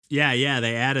Yeah,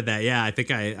 they added that. Yeah, I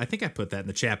think I put that in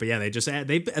the chat. But yeah,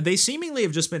 they seemingly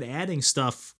have just been adding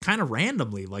stuff kind of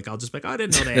randomly. Like I'll just be like, oh, I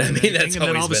didn't know they added anything, and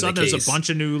then all of a sudden there's a bunch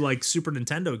of new like Super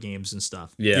Nintendo games and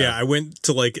stuff. Yeah, I went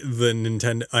to like the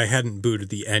Nintendo. I hadn't booted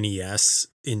the NES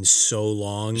in so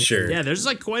long. Sure. Yeah, there's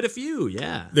like quite a few.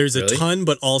 Yeah, there's a ton,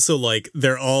 but also like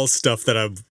they're all stuff that I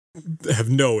have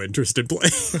no interest in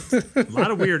playing. A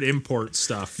lot of weird import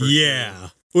stuff. Yeah.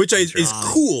 Sure. Which is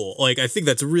cool. Like, I think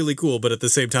that's really cool. But at the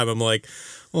same time, I'm like,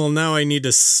 well, now I need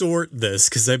to sort this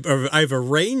because I've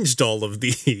arranged all of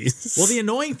these. Well, the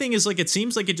annoying thing is, like, it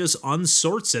seems like it just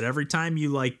unsorts it every time you,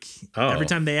 like, every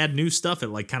time they add new stuff, it,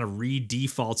 like, kind of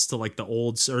re-defaults to, like, the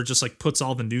old, or just, like, puts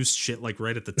all the new shit, like,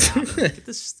 right at the top. Like, get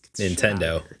this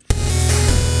Nintendo.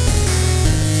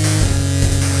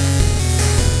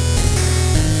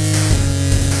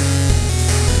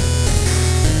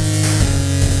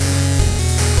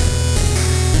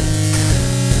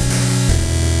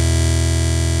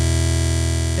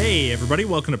 Hey everybody,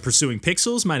 welcome to Pursuing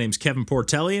Pixels. My name's Kevin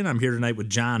Portellian. I'm here tonight with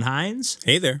John Hines.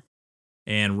 Hey there.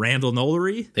 And Randall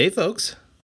Nolery. Hey folks.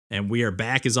 And we are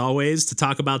back as always to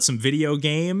talk about some video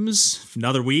games.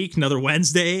 Another week, another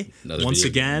Wednesday. Once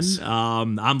again,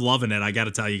 I'm loving it. I got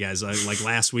to tell you guys, like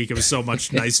last week, it was so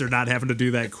much nicer not having to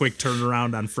do that quick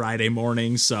turnaround on Friday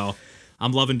morning. So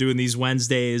I'm loving doing these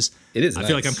Wednesdays. It is. I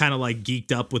feel like I'm kind of like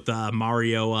geeked up with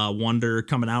Mario Wonder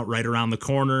coming out right around the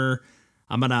corner.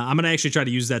 I'm gonna actually try to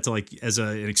use that to like as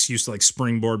an excuse to like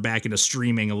springboard back into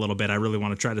streaming a little bit. I really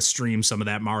want to try to stream some of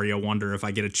that Mario Wonder if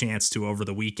I get a chance to over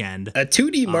the weekend. A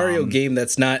 2D Mario game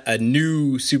that's not a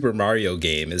new Super Mario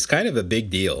game is kind of a big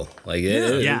deal. Like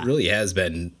it really has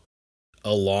been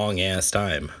a long ass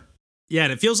time. Yeah,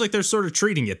 and it feels like they're sort of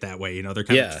treating it that way. You know, they're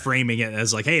kind of framing it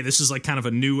as like, hey, this is like kind of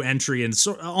a new entry and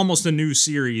almost a new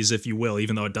series, if you will,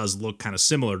 even though it does look kind of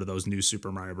similar to those new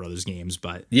Super Mario Brothers games.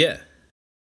 But yeah,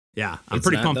 I'm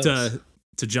pretty pumped to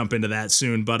jump into that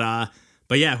soon. But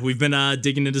yeah, we've been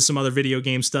digging into some other video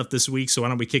game stuff this week. So why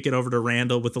don't we kick it over to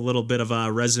Randall with a little bit of a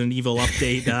Resident Evil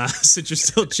update since you're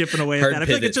still chipping away at that. I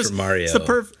feel like it's just Mario.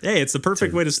 It's the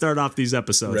perfect way to start off these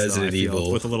episodes. Resident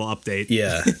Evil with a little update.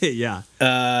 Yeah, yeah.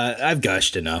 I've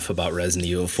gushed enough about Resident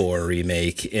Evil 4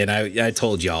 remake, and I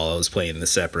told y'all I was playing the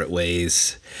separate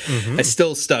ways. Mm-hmm. I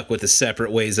still stuck with the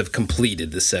separate ways. I've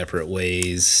completed the separate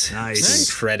ways. Nice.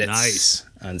 Credits. Nice.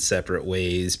 On separate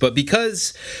ways, but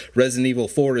because Resident Evil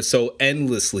 4 is so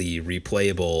endlessly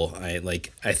replayable,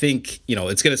 I think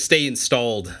it's gonna stay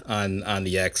installed on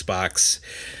the Xbox.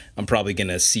 I'm probably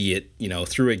gonna see it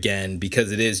through again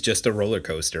because it is just a roller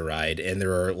coaster ride, and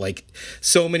there are like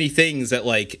so many things that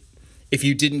like if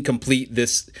you didn't complete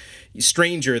this,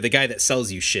 Stranger, the guy that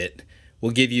sells you shit, will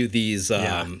give you these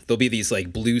there'll be these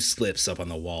like blue slips up on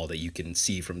the wall that you can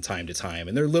see from time to time,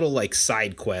 and they're little like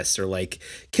side quests, or like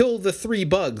kill the 3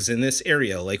 bugs in this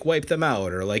area, like wipe them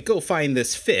out, or like go find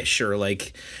this fish, or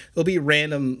like there'll be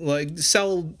random like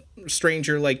sell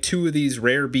Stranger like 2 of these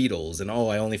rare beetles, and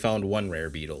I only found 1 rare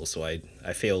beetle, so I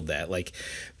failed that. Like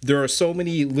there are so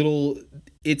many little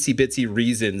itsy bitsy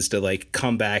reasons to like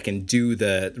come back and do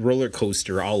the roller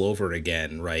coaster all over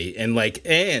again, right?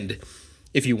 And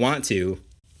if you want to,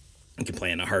 you can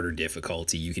play on a harder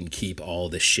difficulty. You can keep all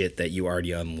the shit that you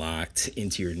already unlocked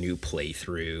into your new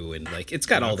playthrough. And, like, it's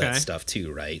got all that stuff,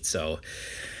 too, right? So,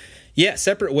 yeah,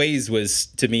 Separate Ways was,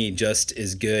 to me, just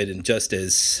as good and just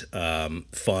as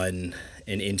fun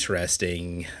and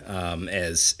interesting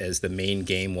as the main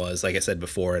game was. Like I said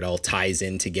before, it all ties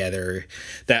in together.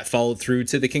 That followed through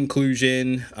to the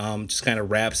conclusion. Just kind of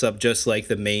wraps up just like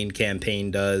the main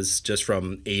campaign does, just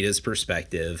from Ada's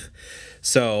perspective.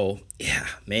 So, yeah,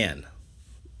 man.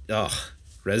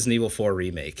 Resident Evil 4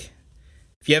 Remake.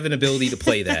 If you have an ability to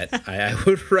play that, I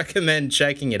would recommend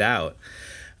checking it out.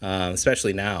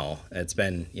 Especially now. It's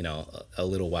been, a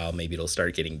little while. Maybe it'll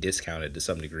start getting discounted to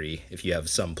some degree if you have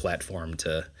some platform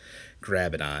to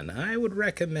grab it on. I would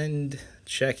recommend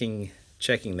checking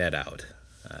that out.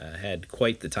 I had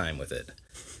quite the time with it.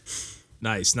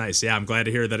 Nice. Yeah, I'm glad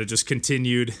to hear that it just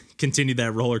continued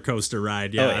that roller coaster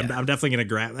ride. Yeah, I'm definitely going to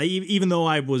grab, even though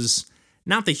I was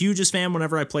not the hugest fan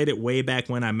whenever I played it way back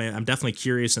when. I'm definitely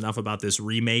curious enough about this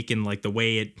remake and like the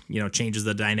way it changes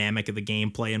the dynamic of the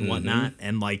gameplay and whatnot.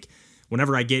 And like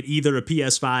whenever I get either a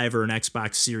PS5 or an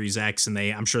Xbox Series X, and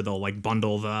I'm sure they'll like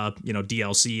bundle the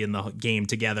DLC and the game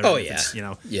together. Oh yeah,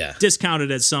 it's, discounted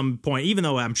at some point. Even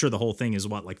though I'm sure the whole thing is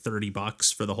like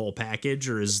 $30 for the whole package,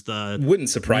 or is the wouldn't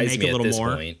surprise me at this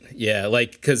more? Point. Yeah,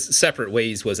 like because Separate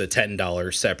Ways was a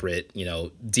 $10 separate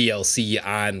DLC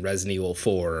on Resident Evil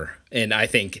 4, and I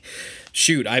think,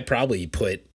 shoot, I probably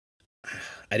put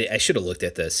I should have looked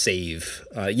at the save.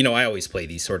 I always play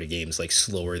these sort of games like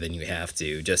slower than you have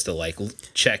to, just to like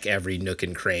check every nook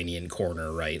and cranny and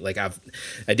corner, right? Like I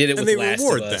did it with Last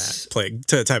of Us.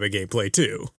 That type of gameplay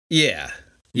too. Yeah.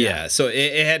 So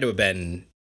it had to have been,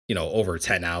 over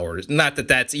 10 hours. Not that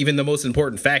that's even the most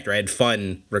important factor. I had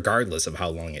fun regardless of how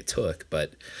long it took,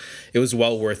 but it was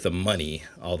well worth the money,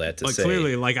 all that to say.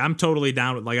 Clearly, like, I'm totally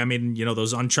down with, like, I mean,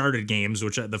 those Uncharted games,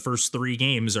 which the first 3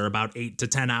 games are about 8 to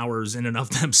 10 hours in and of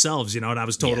themselves, and I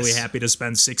was totally happy to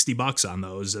spend $60 on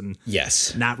those and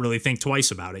not really think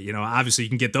twice about it. Obviously you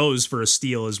can get those for a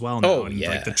steal as well now.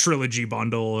 Like the trilogy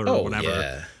bundle or whatever.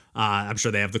 Yeah. I'm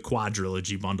sure they have the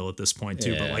quadrilogy bundle at this point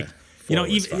too, but like,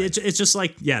 it's just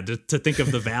like, to think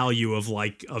of the value of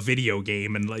like a video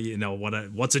game and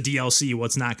what's a DLC,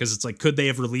 what's not, because it's like, could they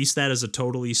have released that as a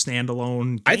totally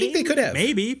standalone game? I think they could have.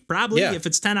 Maybe, probably, if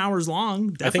it's 10 hours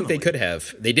long. Definitely. I think they could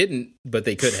have. They didn't, but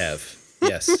they could have.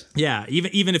 Yes. Yeah,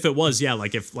 even if it was,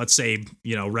 like if, let's say,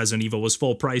 Resident Evil was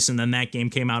full price and then that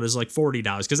game came out as like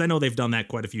 $40, because I know they've done that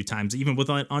quite a few times, even with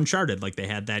Uncharted. Like they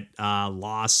had that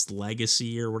Lost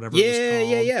Legacy or whatever it was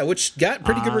called. Yeah, which got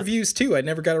pretty good reviews too. I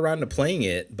never got around to playing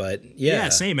it, but yeah. Yeah,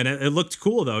 same. And it looked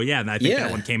cool though. Yeah, and I think that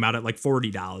one came out at like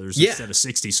 $40 instead of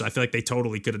 $60. So I feel like they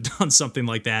totally could have done something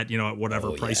like that, at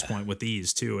whatever price point with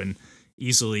these too, and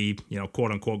easily,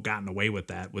 quote unquote, gotten away with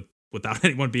that without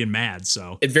anyone being mad.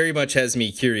 So it very much has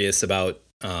me curious about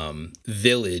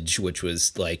Village, which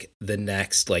was like the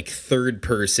next like third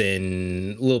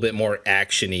person, a little bit more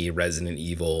actiony Resident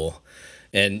Evil.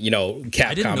 And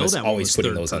Capcom is always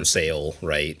putting those on sale,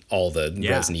 right? All the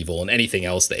Resident Evil and anything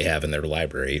else they have in their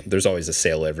library. There's always a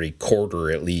sale every quarter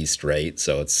at least, right?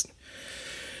 So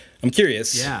I'm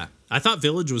curious. Yeah. I thought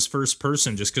Village was first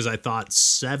person just because I thought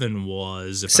 7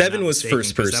 was. Seven was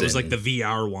first person. That was like the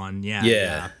VR one.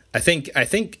 Yeah. I think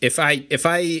if I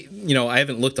I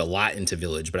haven't looked a lot into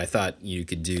Village, but I thought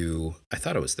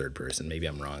it was third person. Maybe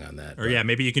I'm wrong on that. Or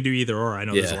maybe you can do either or. I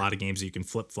know there's a lot of games that you can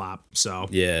flip flop. So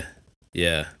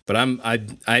yeah. But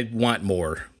I want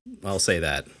more. I'll say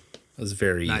that. I was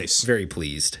very very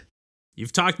pleased.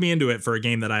 You've talked me into it for a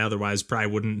game that I otherwise probably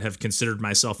wouldn't have considered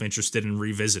myself interested in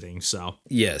revisiting. So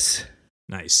yes,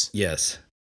 nice. Yes.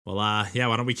 Well, why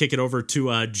don't we kick it over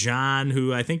to John,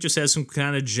 who I think just has some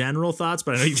kind of general thoughts,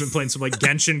 but I know you've been playing some like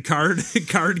Genshin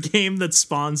card game that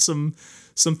spawned some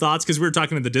thoughts, because we were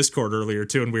talking in the Discord earlier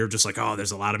too, and we were just like, oh,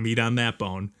 there's a lot of meat on that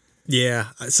bone. Yeah,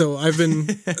 so I've been,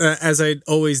 as I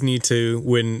always need to,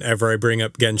 whenever I bring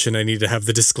up Genshin, I need to have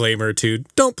the disclaimer to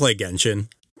don't play Genshin.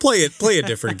 Play a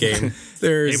different game.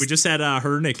 Hey, we just had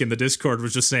Hernick in the Discord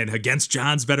was just saying, against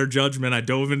John's better judgment, I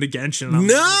dove into Genshin.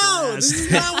 No, this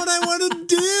is not what I want to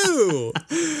do.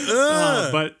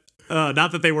 But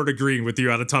not that they weren't agreeing with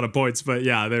you on a ton of points, but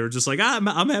yeah, they were just like, I'm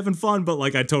having fun, but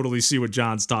like I totally see what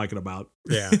John's talking about.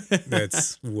 Yeah,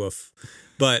 that's woof.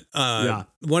 But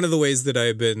one of the ways that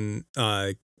I've been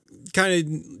kind of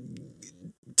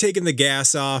taking the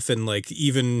gas off and like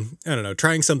even, I don't know,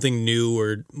 trying something new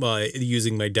or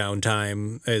using my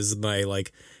downtime as my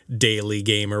like daily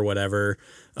game or whatever.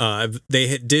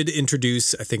 They did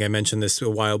introduce, I think I mentioned this a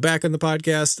while back on the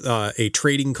podcast, a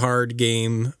trading card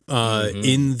game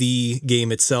in the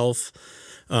game itself.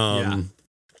 And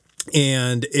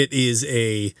it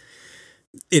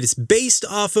is based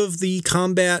off of the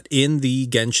combat in the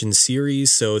Genshin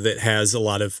series, so that has a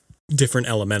lot of different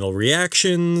elemental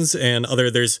reactions and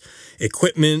there's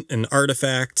equipment and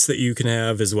artifacts that you can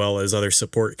have, as well as other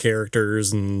support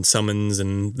characters and summons.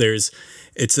 And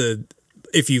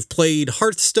if you've played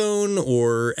Hearthstone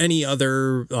or any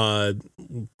other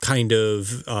kind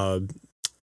of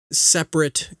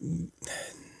separate, I'm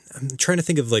trying to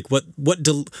think of like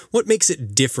what makes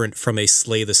it different from a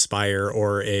Slay the Spire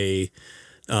or a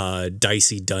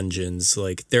Dicey Dungeons.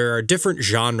 Like there are different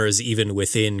genres even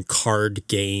within card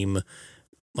game.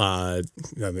 I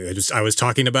was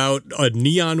talking about a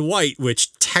Neon White,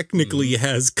 which technically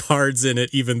has cards in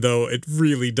it, even though it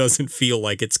really doesn't feel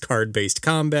like it's card-based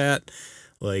combat.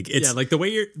 Like it's like the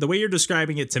way you're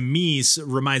describing it to me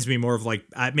reminds me more of like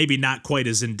maybe not quite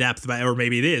as in depth, or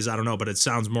maybe it is. I don't know, but it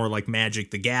sounds more like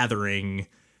Magic the Gathering.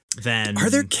 Are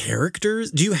there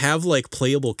characters? Do you have like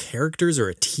playable characters or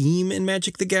a team in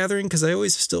Magic the Gathering? Because I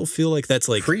always still feel like that's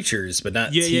like creatures, but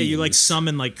not teams. You like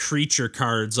summon like creature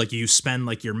cards. Like you spend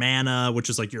like your mana, which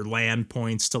is like your land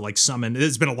points, to like summon.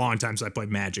 It's been a long time since I played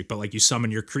Magic, but like you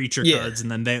summon your creature cards, and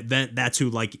then that's who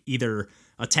like either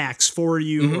attacks for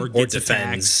you or gets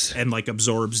attacks and like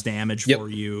absorbs damage for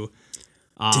you.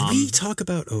 Did we talk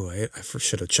about? Oh, I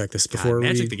should have checked this before.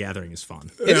 Magic the Gathering is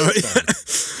fun.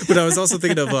 But I was also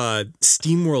thinking of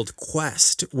SteamWorld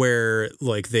Quest, where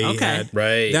like they had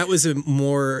that was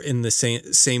more in the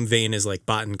same vein as like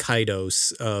Baten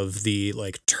Kaidos of the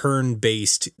like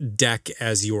turn-based deck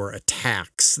as your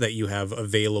attacks that you have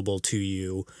available to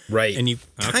you. Right, and you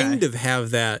kind of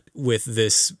have that with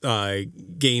this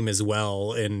game as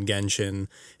well in Genshin.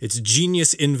 It's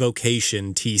Genius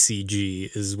Invocation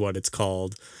TCG is what it's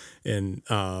called. And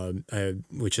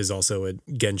which is also a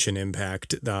Genshin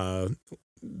Impact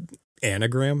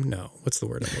anagram. No, what's the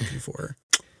word I'm looking for?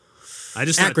 I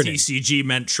just thought TCG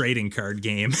meant trading card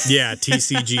game. Yeah,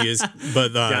 TCG is,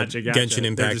 but gotcha. Genshin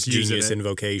Impact Genius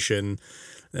Invocation,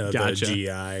 the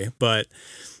GI. But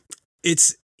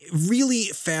it's really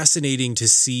fascinating to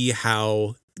see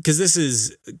how, because this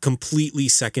is completely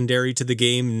secondary to the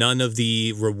game. None of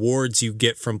the rewards you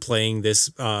get from playing this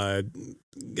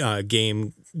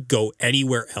game go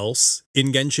anywhere else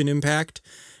in Genshin Impact.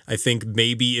 I think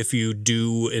maybe if you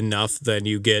do enough, then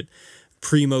you get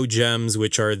Primo Gems,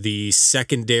 which are the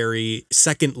second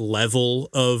level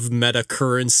of meta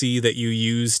currency that you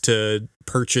use to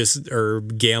purchase or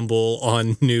gamble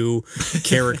on new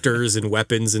characters and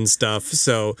weapons and stuff.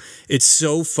 So it's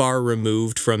so far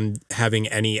removed from having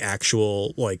any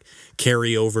actual like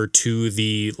carryover to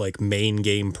the like main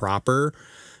game proper,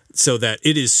 so that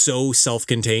it is so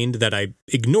self-contained that I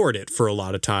ignored it for a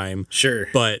lot of time. Sure.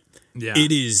 But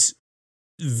it is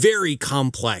very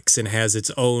complex and has its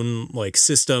own like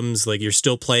systems. Like you're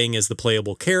still playing as the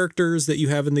playable characters that you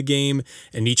have in the game,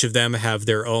 and each of them have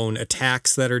their own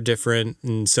attacks that are different.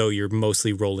 And so you're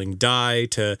mostly rolling die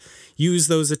to use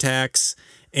those attacks.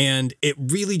 And it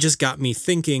really just got me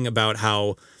thinking about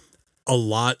how a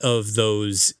lot of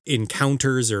those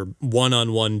encounters or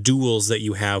one-on-one duels that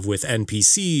you have with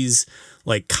NPCs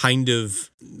like kind of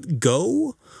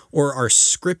go or are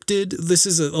scripted. This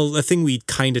is a thing we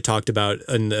kind of talked about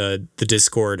in the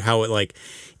Discord, how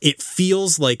it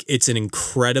feels like it's an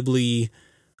incredibly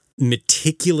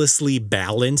meticulously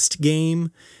balanced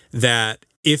game that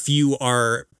if you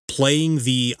are playing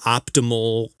the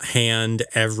optimal hand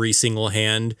every single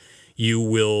hand, you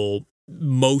will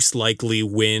most likely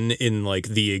win in like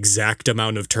the exact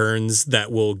amount of turns that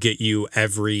will get you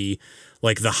every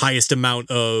like the highest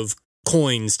amount of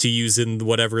coins to use in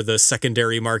whatever the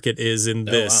secondary market is in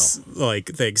this like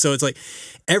thing. So it's like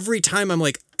every time I'm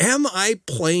like, am I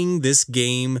playing this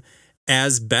game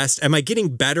as best? Am I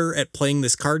getting better at playing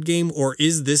this card game, or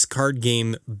is this card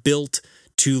game built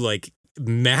to like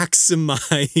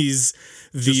maximize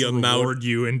the just amount reward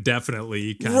you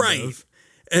indefinitely kind of?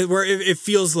 Where it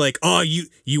feels like, oh,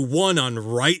 you won on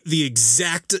right the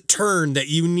exact turn that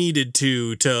you needed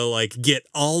to like get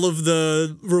all of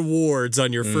the rewards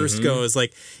on your first go. Is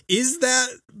like, is that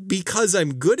because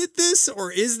I'm good at this,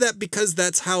 or is that because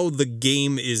that's how the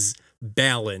game is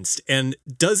balanced? And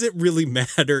does it really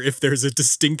matter if there's a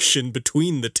distinction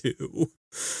between the two?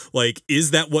 Like,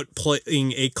 is that what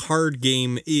playing a card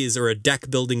game is, or a deck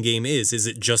building game is? Is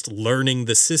it just learning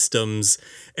the systems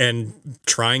and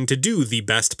trying to do the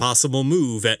best possible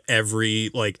move at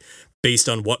every, like, based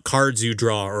on what cards you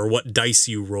draw or what dice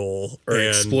you roll? Or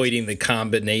exploiting the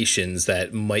combinations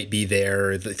that might be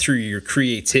there through your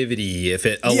creativity, if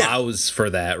it allows for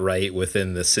that, right,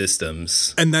 within the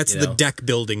systems. And that's the deck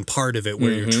building part of it,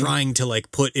 where you're trying to,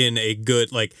 like, put in a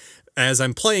good, like, as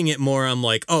I'm playing it more, I'm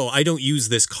like, oh, I don't use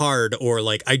this card, or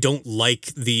like, I don't like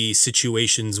the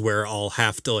situations where I'll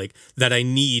have to like that I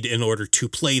need in order to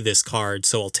play this card.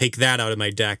 So I'll take that out of my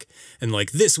deck. And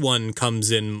like this one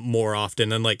comes in more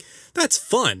often. And like, that's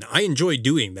fun. I enjoy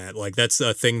doing that. Like, that's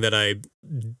a thing that I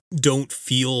don't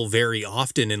feel very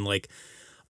often. And like,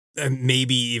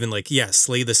 maybe even like,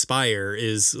 Slay the Spire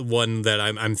is one that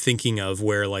I'm thinking of,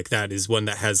 where like that is one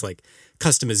that has like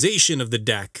customization of the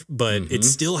deck, but it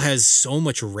still has so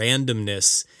much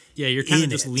randomness. Yeah, you're kind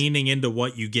of just leaning into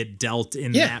what you get dealt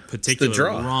in that particular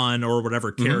run or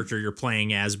whatever character you're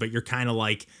playing as, but you're kind of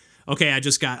like, okay,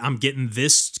 I'm getting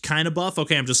this kind of buff.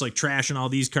 Okay, I'm just like trashing all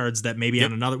these cards that maybe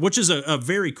on another, which is a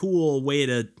very cool way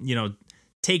to,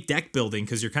 take deck building,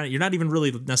 because you're not even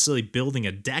really necessarily building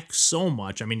a deck so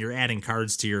much. I mean, you're adding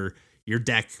cards to your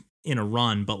deck in a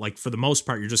run, but like for the most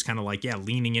part, you're just kind of like,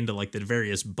 leaning into like the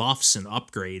various buffs and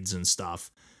upgrades and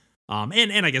stuff.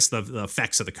 And I guess the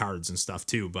effects of the cards and stuff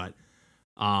too. But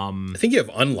I think you have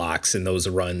unlocks in those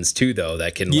runs too, though,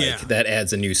 that can like that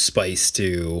adds a new spice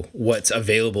to what's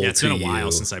available to you. It's been a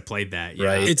while since I played that. Yeah.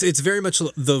 Right. It's very much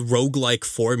the roguelike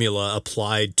formula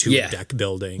applied to deck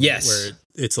building. Yes. Where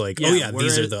it's like,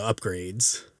 these are the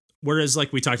upgrades. Whereas,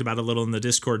 like, we talked about a little in the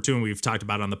Discord too, and we've talked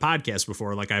about it on the podcast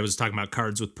before, like I was talking about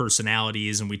cards with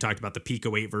personalities, and we talked about the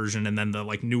Pico 8 version and then the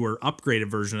like newer upgraded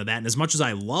version of that. And as much as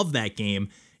I love that game,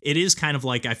 it is kind of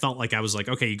like, I felt like I was like,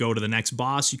 okay, you go to the next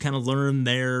boss, you kind of learn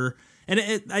there.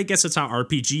 And I guess it's how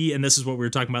RPG, and this is what we were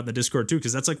talking about in the Discord too,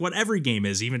 because that's like what every game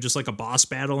is, even just like a boss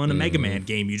battle in a Mega Man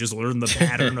game. You just learn the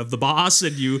pattern of the boss,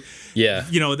 and you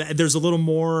know, there's a little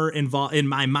more involved, in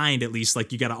my mind at least,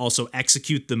 like you got to also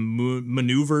execute the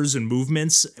maneuvers and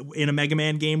movements in a Mega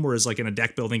Man game, whereas like in a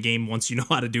deck building game, once you know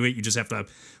how to do it, you just have to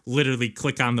literally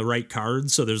click on the right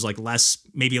cards. So there's like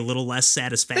maybe a little less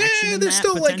satisfaction. There's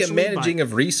still like a managing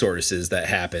of resources that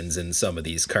happens in some of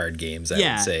these card games, I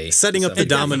would say. Setting up the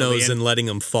dominoes and letting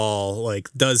them fall like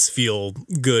does feel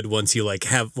good once you like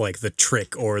have like the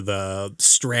trick or the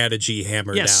strategy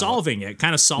hammered out. Solving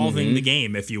the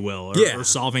game, if you will, or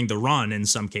solving the run in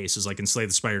some cases. Like in Slay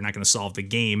the Spire, you're not going to solve the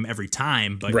game every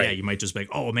time, but you might just be like,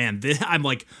 oh man, I'm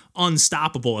like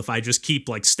unstoppable if I just keep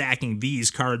like stacking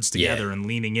these cards together and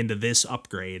leaning into this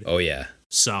upgrade. Oh yeah.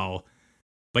 So,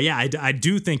 but yeah, I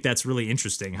do think that's really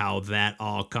interesting how that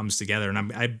all comes together.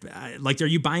 And I like, are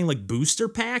you buying like booster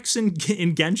packs in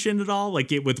Genshin at all?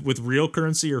 Like it with real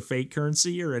currency or fake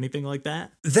currency or anything like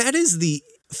that? That is the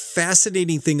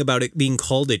fascinating thing about it being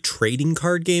called a trading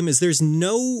card game, is there's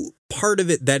no part of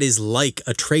it that is like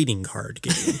a trading card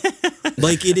game.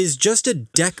 Like it is just a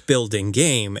deck building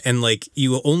game, and like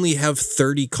you only have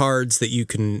 30 cards that you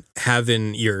can have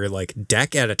in your like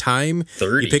deck at a time.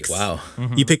 30, wow.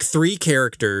 You pick 3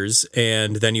 characters,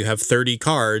 and then you have 30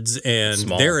 cards, and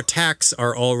their attacks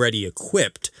are already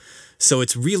equipped. So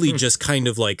it's really just kind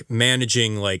of like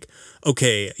managing, like,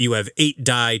 okay, you have 8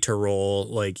 die to roll.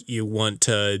 Like you want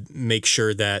to make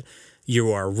sure that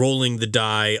you are rolling the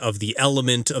die of the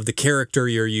element of the character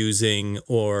you're using,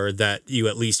 or that you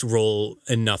at least roll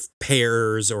enough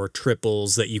pairs or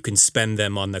triples that you can spend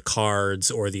them on the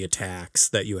cards or the attacks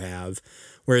that you have.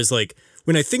 Whereas like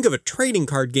when I think of a trading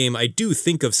card game, I do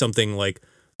think of something like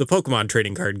the Pokemon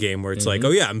trading card game, where it's like,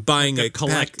 oh yeah, I'm buying like a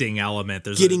collecting element.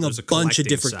 There's getting a bunch of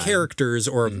different characters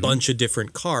or a bunch of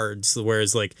different cards.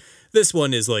 Whereas like this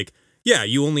one is like, yeah,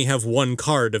 you only have 1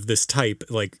 card of this type,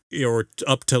 like, or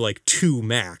up to like 2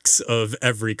 max of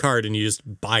every card, and you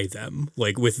just buy them,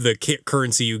 like with the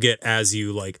currency you get as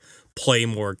you like play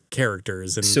more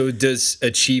characters. And so does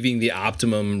achieving the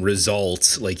optimum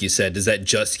result, like you said, does that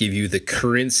just give you the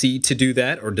currency to do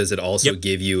that, or does it also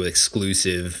give you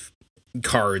exclusive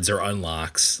cards or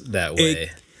unlocks that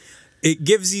way? It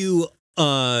gives you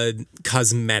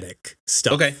cosmetic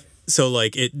stuff. Okay. So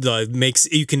like it makes,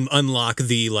 you can unlock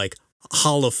the like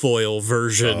holofoil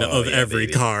version of every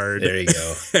card. There you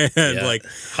go. And like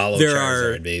Holo there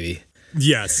Charizard, baby.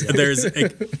 Yes, there's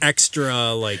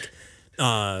extra like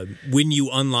when you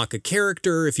unlock a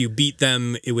character, if you beat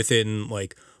them within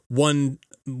like one,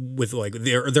 with like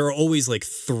there are always like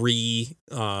 3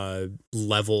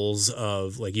 levels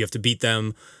of like, you have to beat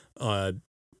them.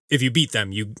 If you beat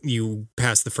them, you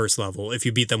pass the first level. If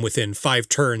you beat them within 5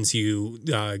 turns, you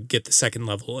get the second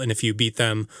level. And if you beat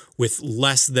them with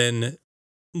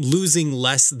losing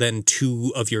less than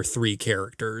 2 of your 3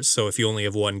 characters, so if you only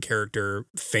have 1 character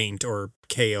faint or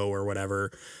KO or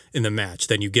whatever in the match,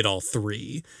 then you get all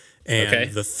 3.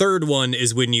 And the third one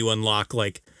is when you unlock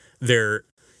like the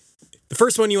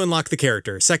first one you unlock the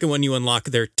character, second one you unlock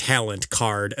their talent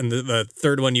card, and the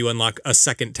third one you unlock a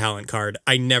second talent card.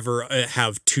 I never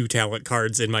have 2 talent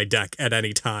cards in my deck at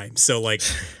any time. So like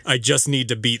I just need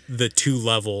to beat the 2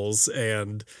 levels,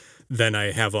 and then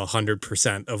I have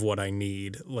 100% of what I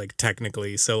need, like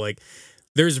technically. So like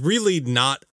there's really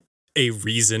not a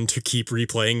reason to keep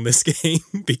replaying this game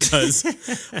because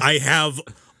I have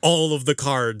all of the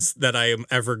cards that I am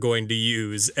ever going to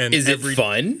use. And is it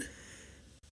fun?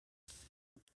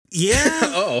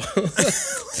 Yeah.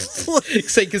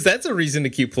 Because that's a reason to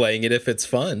keep playing it if it's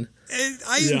fun.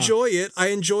 I enjoy it. I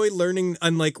enjoy learning.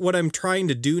 And like what I'm trying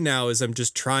to do now is I'm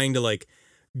just trying to like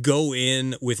go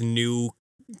in with new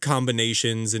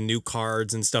combinations and new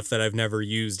cards and stuff that I've never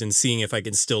used, and seeing if I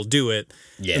can still do it.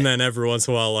 Yeah. And then every once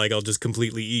in a while, like I'll just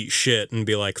completely eat shit and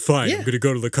be like, fine, I'm going to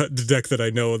go to the deck that I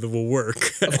know that will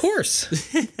work. Of course.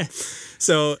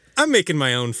 So I'm making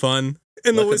my own fun.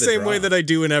 In the same way that I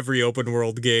do in every open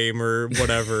world game or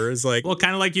whatever. Is like, well,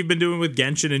 kind of like you've been doing with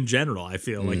Genshin in general. I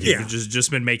feel like you've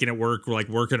just been making it work, like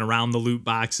working around the loot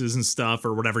boxes and stuff,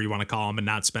 or whatever you want to call them, and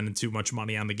not spending too much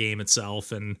money on the game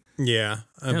itself. And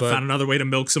found another way to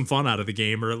milk some fun out of the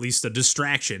game, or at least a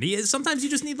distraction. Sometimes you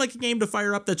just need like a game to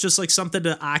fire up that's just like something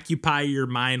to occupy your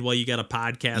mind while you got a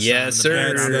podcast on in the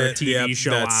background, or a TV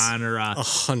show on, or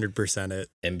 100% it.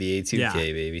 NBA 2K,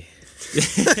 baby.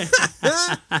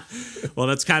 Well,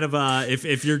 that's kind of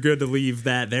if you're good to leave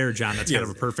that there, John, that's kind of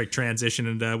a perfect transition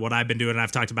into what I've been doing. And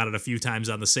I've talked about it a few times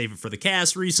on the Save It for the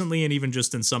Cast recently, and even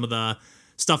just in some of the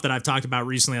stuff that I've talked about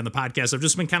recently on the podcast. I've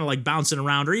just been kind of like bouncing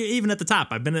around, or even at the top.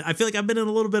 I feel like I've been in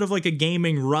a little bit of like a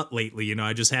gaming rut lately. You know,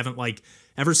 I just haven't like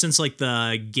ever since like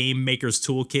the Game Maker's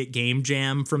Toolkit Game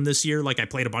Jam from this year. Like I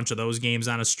played a bunch of those games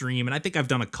on a stream, and I think I've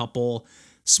done a couple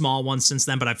small ones since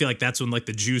then, but I feel like that's when like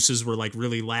the juices were like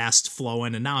really last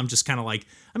flowing, and now I'm just kind of like,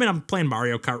 I mean, I'm playing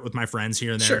Mario Kart with my friends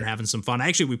here and there and having some fun.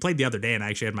 We played the other day, and I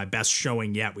actually had my best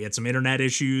showing yet. We had some internet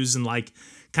issues and like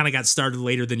kind of got started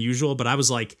later than usual, but I was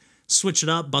like, switch it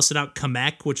up, busted out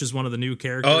Kamek, which is one of the new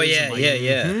characters. Oh yeah, and, like,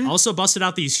 yeah. Also busted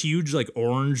out these huge like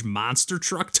orange monster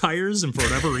truck tires, and for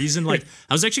whatever reason, like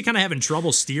I was actually kind of having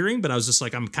trouble steering, but I was just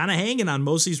like, I'm kind of hanging on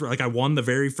most of these. Like I won the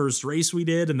very first race we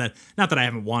did, and then not that I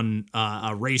haven't won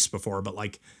a race before, but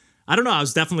like I don't know, I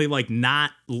was definitely like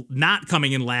not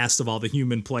coming in last of all the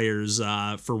human players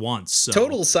for once. So,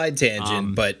 total side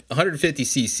tangent, but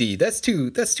 150cc, that's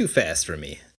too fast for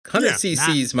me.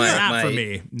 100cc is my for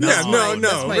me. No.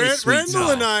 Randall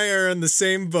spot. and I are in the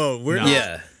same boat. We're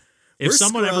not. If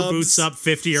someone ever boots up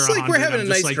 50 or 100, like we're having a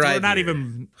nice like, drive. We're not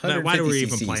even. Why are we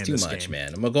even playing too this much, game?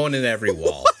 man. I'm going in every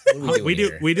wall. We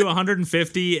do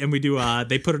 150, and we do.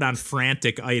 They put it on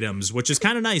frantic items, which is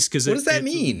kind of nice because what does that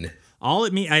mean? All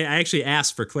it means, I actually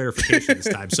asked for clarification this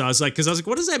time. So I was like,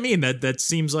 what does that mean? That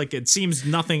seems like it seems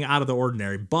nothing out of the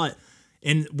ordinary. But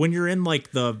when you're in like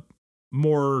the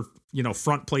more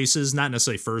front places, not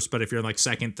necessarily first, but if you're in like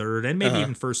second, third, and maybe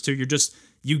even first two,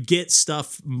 you get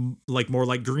stuff like more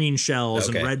like green shells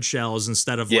and red shells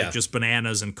instead of like just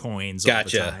bananas and coins all the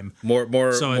time.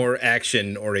 More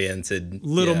action oriented.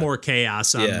 Little more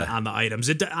chaos on the items.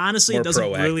 It honestly, it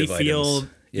doesn't really feel items.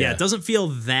 it doesn't feel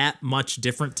that much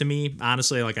different to me.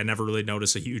 Honestly, like I never really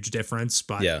notice a huge difference,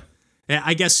 but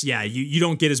I guess, you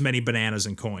don't get as many bananas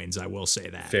and coins. I will say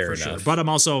that Fair for enough. sure. But I'm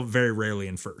also very rarely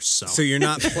in first. So you're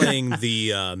not playing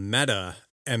the meta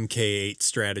MK8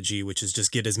 strategy, which is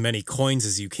just get as many coins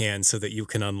as you can so that you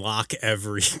can unlock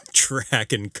every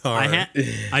track and car.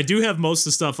 I do have most of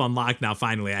the stuff unlocked now,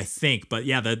 finally, I think. But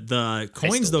yeah, the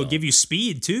coins, though, give you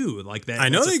speed, too. Like that. I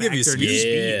know they give you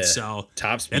speed. So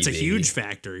top speed, that's a huge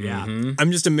factor,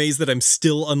 I'm just amazed that I'm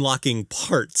still unlocking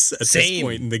parts at this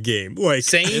point in the game. Like,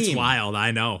 it's wild,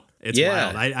 I know. It's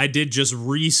wild. I did just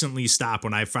recently stop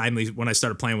when I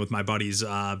started playing with my buddies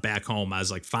back home. I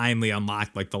was like finally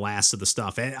unlocked like the last of the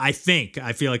stuff. I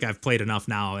feel like I've played enough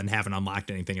now and haven't unlocked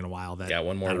anything in a while. That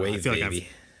one more wave, baby.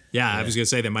 I was gonna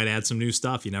say they might add some new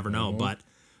stuff. You never know. But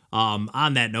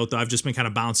on that note, though, I've just been kind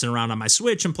of bouncing around on my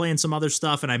Switch and playing some other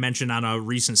stuff. And I mentioned on a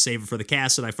recent Save It for the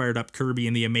Cast that I fired up Kirby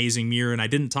and the Amazing Mirror, and I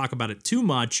didn't talk about it too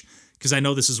much, because I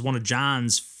know this is one of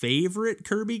John's favorite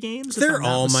Kirby games. They're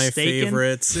all my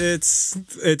favorites.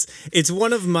 It's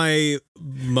one of my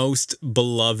most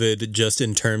beloved, just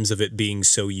in terms of it being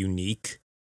so unique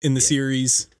in the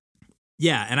series.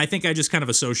 Yeah, and I think I just kind of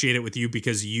associate it with you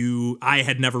because I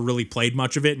had never really played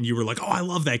much of it, and you were like, oh, I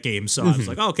love that game. So I was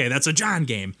like, okay, that's a John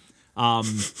game.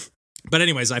 But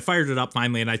anyways, I fired it up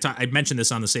finally, and I mentioned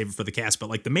this on the Save It for the Cast, but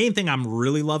like the main thing I'm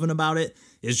really loving about it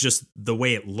is just the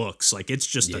way it looks. Like it's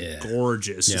just a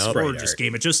gorgeous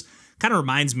game. It just kind of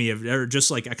reminds me of, or just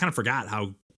like I kind of forgot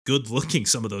how good looking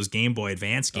some of those Game Boy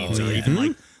Advance games are. Even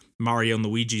like Mario and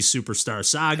Luigi's Superstar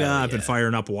Saga. I've been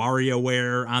firing up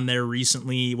WarioWare on there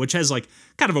recently, which has like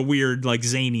kind of a weird like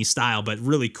zany style, but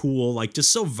really cool. Like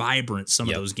just so vibrant, some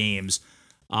of those games.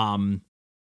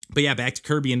 But yeah, back to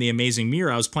Kirby and the Amazing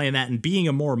Mirror. I was playing that, and being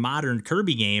a more modern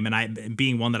Kirby game, and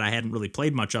being one that I hadn't really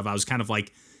played much of, I was kind of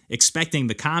like expecting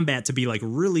the combat to be like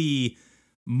really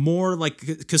more like,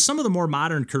 because some of the more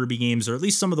modern Kirby games, or at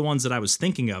least some of the ones that I was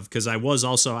thinking of, because I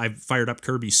fired up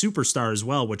Kirby Superstar as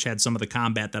well, which had some of the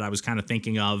combat that I was kind of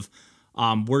thinking of,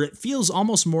 where it feels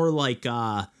almost more like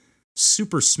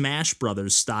Super Smash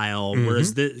Brothers style,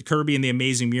 whereas the Kirby and the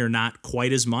Amazing Mirror not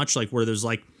quite as much, like where there's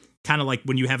like kind of like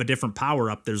when you have a different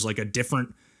power up, there's like a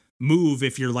different move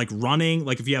if you're like running,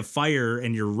 like if you have fire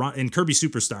and you're in Kirby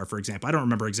Superstar, for example. I don't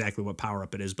remember exactly what power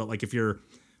up it is, but like if you're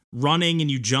running and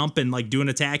you jump and like do an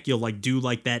attack, you'll like do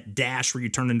like that dash where you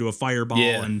turn into a fireball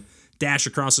and dash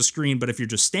across the screen. But if you're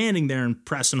just standing there and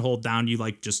press and hold down, you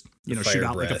like just shoot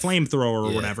out like a flamethrower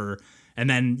or whatever. And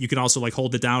then you can also like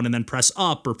hold it down and then press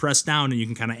up or press down, and you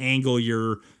can kind of angle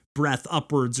your breath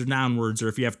upwards or downwards. Or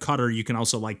if you have cutter, you can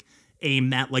also like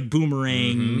aim that like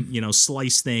boomerang,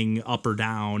 slice thing up or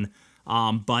down.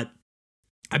 But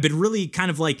I've been really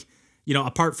kind of like,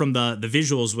 apart from the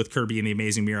visuals with Kirby and the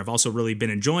Amazing Mirror, I've also really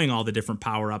been enjoying all the different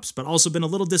power-ups, but also been a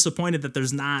little disappointed that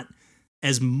there's not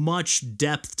as much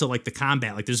depth to like the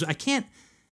combat. Like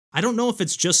I don't know if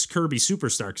it's just Kirby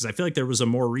Superstar, because I feel like there was a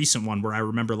more recent one where I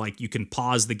remember like you can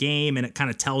pause the game and it kind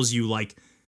of tells you like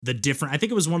the different. I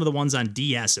think it was one of the ones on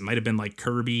DS. It might have been like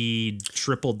Kirby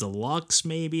Triple Deluxe,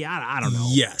 maybe. I don't know.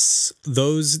 Yes,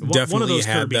 those definitely one of those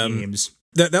had Kirby them. games.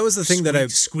 That was the thing that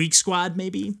Squeak Squad,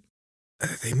 maybe.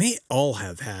 They may all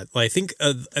have had. I think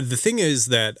the thing is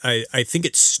that I think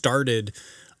it started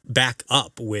back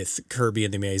up with Kirby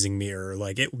and the Amazing Mirror.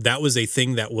 Like that was a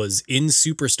thing that was in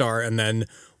Superstar and then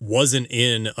wasn't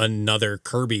in another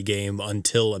Kirby game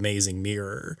until Amazing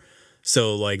Mirror.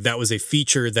 So like that was a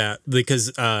feature that,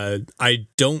 because I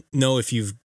don't know if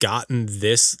you've gotten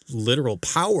this literal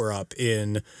power up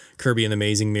in Kirby and the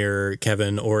Amazing Mirror,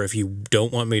 Kevin, or if you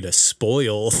don't want me to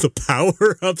spoil the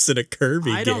power ups in a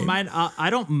Kirby game. I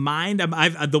don't mind.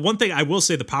 The one thing I will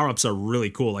say, the power ups are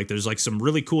really cool. Like there's like some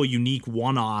really cool, unique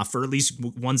one off, or at least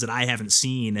ones that I haven't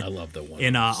seen. I love the one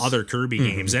in other Kirby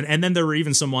games, and then there were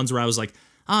even some ones where I was like,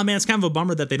 oh man, it's kind of a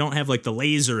bummer that they don't have like the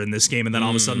laser in this game. And then all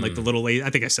of a sudden, like the little laser,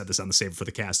 I think I said this on the Save for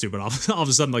the Cast too, but all of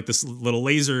a sudden, like this little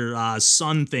laser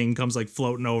sun thing comes like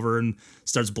floating over and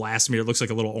starts blasting me. It looks like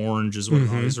a little orange is what it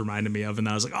always reminded me of. And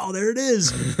I was like, oh, there it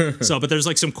is. But there's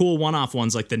like some cool one-off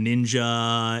ones like the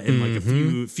ninja and like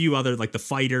a few other, like the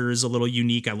fighter is a little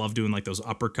unique. I love doing like those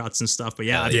uppercuts and stuff. But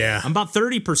yeah, I'm about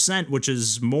 30%, which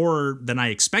is more than I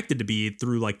expected to be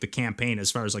through like the campaign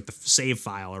as far as like the save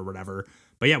file or whatever.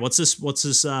 But yeah, what's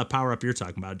this power up you're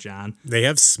talking about, John? They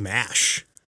have Smash.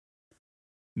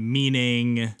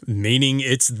 Meaning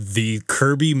it's the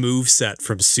Kirby moveset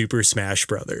from Super Smash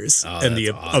Brothers. And the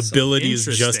ability is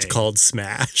just called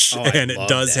Smash. And it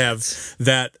does have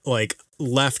that like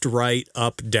left, right,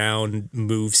 up, down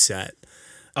moveset.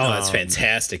 Oh, that's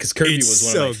fantastic, because Kirby was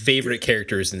one of my favorite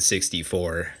characters in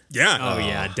 64. Yeah. Oh,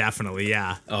 yeah, definitely,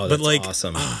 yeah. Oh, that's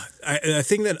awesome. I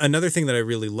think that another thing that I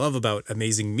really love about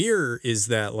Amazing Mirror is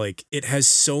that like it has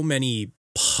so many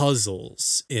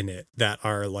puzzles in it that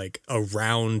are like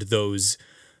around those,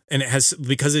 and it has,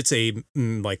 because it's a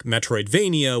like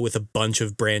Metroidvania with a bunch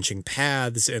of branching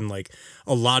paths, and like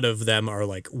a lot of them are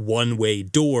like one-way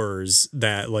doors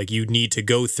that like you need to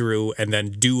go through and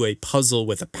then do a puzzle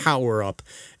with a power up,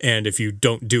 and if you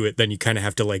don't do it, then you kind of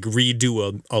have to like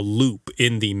redo a loop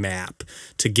in the map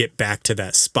to get back to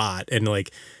that spot. And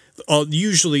like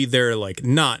usually they're like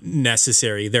not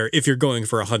necessary there if you're going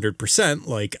for 100%,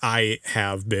 like I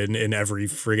have been in every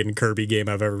friggin' Kirby game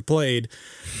I've ever played.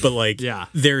 But like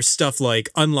there's stuff like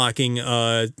unlocking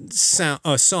a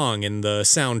song in the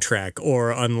soundtrack, or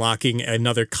unlocking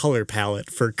another color palette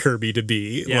for Kirby to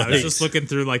be. Yeah, I was just looking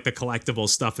through like the collectible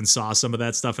stuff and saw some of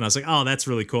that stuff, and I was like, oh, that's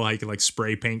really cool how you can like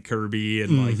spray paint Kirby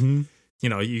and like, you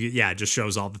know, it just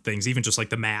shows all the things, even just like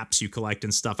the maps you collect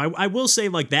and stuff. I will say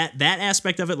like that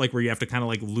aspect of it, like where you have to kind of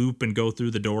like loop and go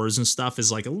through the doors and stuff,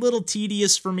 is like a little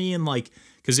tedious for me, and like,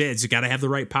 because you got to have the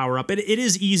right power up. It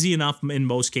is easy enough in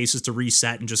most cases to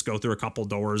reset and just go through a couple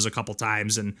doors a couple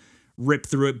times and rip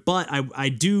through it. But I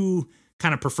do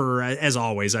kind of prefer, as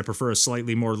always, I prefer a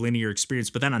slightly more linear experience.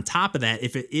 But then on top of that,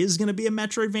 if it is going to be a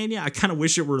Metroidvania, I kind of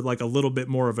wish it were like a little bit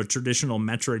more of a traditional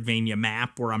Metroidvania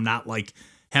map, where I'm not like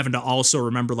having to also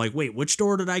remember like, wait, which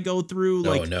door did I go through?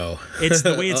 Like, oh no. It's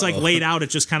the way it's like laid out.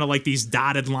 It's just kind of like these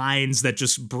dotted lines that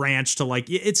just branch to like,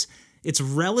 it's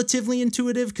relatively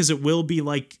intuitive, because it will be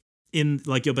like in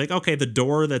like, you'll be like, okay, the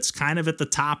door that's kind of at the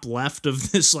top left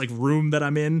of this like room that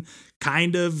I'm in,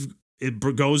 kind of it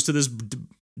goes to this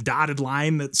dotted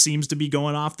line that seems to be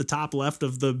going off the top left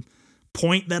of the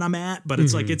point that I'm at. But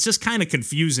it's like, it's just kind of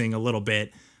confusing a little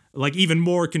bit. Like even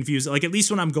more confused. Like at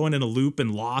least when I'm going in a loop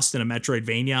and lost in a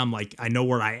Metroidvania, I'm like, I know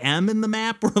where I am in the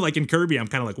map. Or like in Kirby, I'm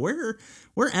kind of like, where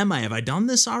am I? Have I done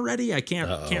this already? I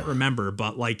can't remember.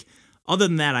 But like other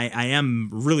than that, I am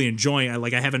really enjoying it.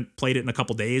 Like I haven't played it in a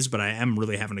couple days, but I am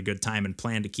really having a good time and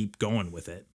plan to keep going with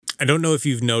it. I don't know if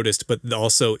you've noticed, but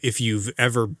also if you've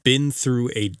ever been through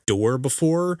a door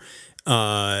before,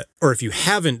 or if you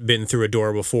haven't been through a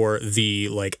door before, the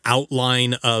like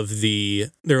outline of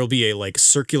there will be a like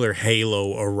circular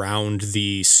halo around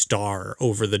the star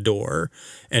over the door.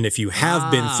 And if you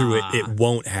have been through it, it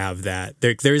won't have that.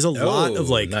 There's a lot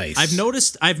of like, nice.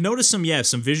 I've noticed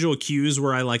some visual cues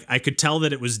where I could tell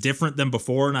that it was different than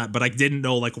before, but I didn't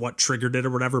know like what triggered it or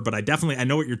whatever. But I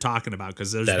know what you're talking about,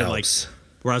 because there's been like,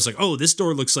 where I was like, oh, this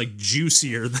door looks like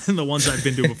juicier than the ones I've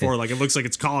been to before. Like it looks like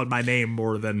it's calling my name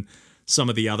more than some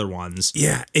of the other ones.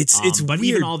 Yeah, it's but weird.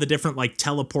 Even all the different like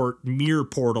teleport mirror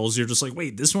portals, you're just like,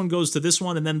 wait, this one goes to this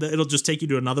one, and then it'll just take you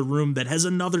to another room that has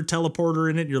another teleporter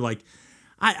in it. You're like,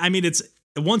 I mean, it's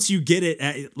once you get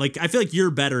it, like I feel like you're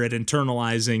better at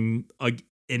internalizing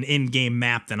an in-game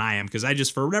map than I am, because I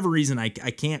just, for whatever reason, I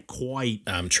can't quite.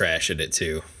 I'm trash at it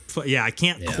too. Yeah, I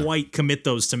can't quite commit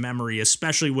those to memory,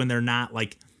 especially when they're not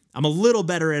like. I'm a little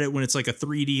better at it when it's like a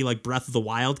 3D, like Breath of the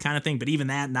Wild kind of thing, but even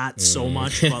that, not so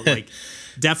much. But like,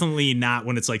 definitely not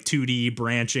when it's like 2D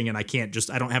branching, and I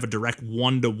don't have a direct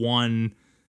 1-to-1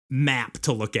 map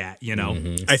to look at, you know?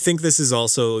 I think this is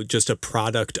also just a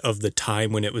product of the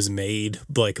time when it was made,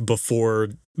 like before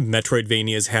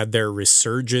Metroidvanias had their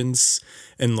resurgence,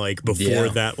 and like before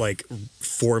that like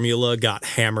formula got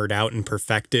hammered out and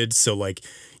perfected. So like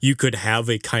you could have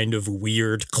a kind of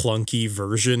weird clunky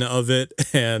version of it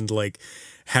and like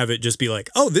have it just be like,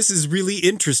 oh, this is really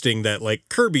interesting that like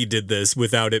Kirby did this,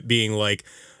 without it being like,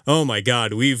 oh my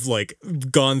God, we've like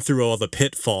gone through all the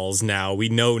pitfalls now. We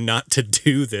know not to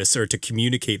do this or to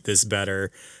communicate this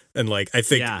better. And like, I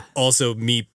think also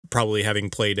me probably having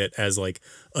played it as like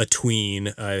a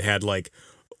tween, I had like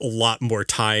a lot more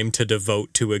time to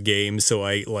devote to a game. So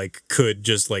I like could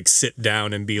just like sit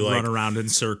down and be like, run around in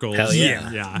circles. Hell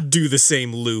yeah. Yeah. Do the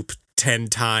same loop 10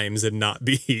 times and not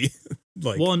be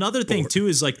like, well, another thing too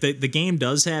is like the game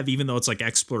does have, even though it's like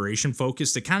exploration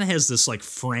focused, it kind of has this like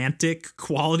frantic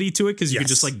quality to it, because you can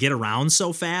just like get around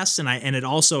so fast, and it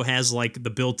also has like the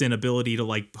built-in ability to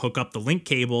like hook up the link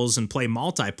cables and play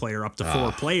multiplayer up to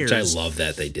 4 players. Which I love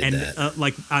that they did that.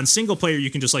 Like on single player,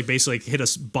 you can just like basically hit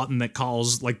a button that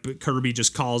calls, like Kirby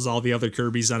just calls all the other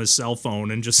Kirbys on his cell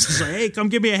phone and just say, hey, come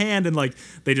give me a hand, and like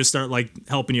they just start like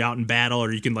helping you out in battle,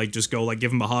 or you can like just go like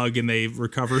give them a hug and they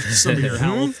recover some of your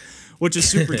health. Which is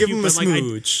super give cute. Him a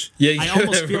smooch. I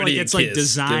almost feel like it's like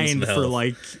designed for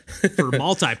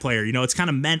multiplayer. You know, it's kind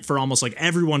of meant for almost like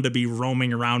everyone to be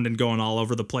roaming around and going all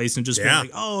over the place and just being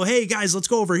like, oh, hey guys, let's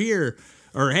go over here.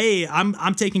 Or hey,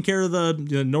 I'm taking care of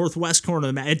the northwest corner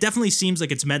of the map. It definitely seems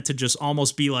like it's meant to just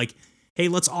almost be like, hey,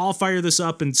 let's all fire this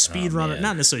up and speed run it.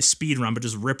 Not necessarily speed run, but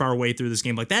just rip our way through this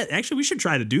game like that. Actually, we should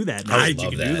try to do that. I you love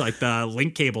can that. do like the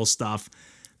link cable stuff.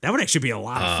 That would actually be a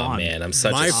lot of fun. Oh man, I'm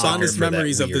such my a fondest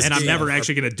memories of this and game. I'm never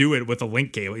actually going to do it with a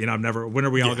link cable. You know, when are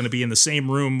we all going to be in the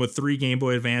same room with 3 Game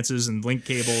Boy Advances and link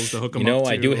cables to hook them up? You know, to?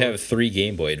 I do have 3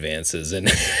 Game Boy Advances and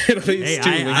at least 2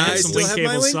 I some link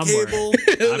cables somewhere.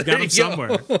 I've got them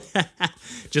somewhere.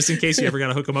 Just in case you ever got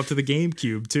to hook them up to the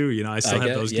GameCube too. You know, I still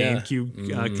have those GameCube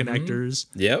connectors.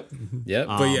 Yep.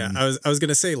 But yeah, I was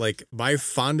gonna say, like, my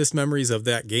fondest memories of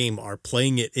that game are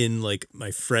playing it in like my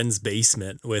friend's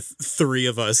basement with 3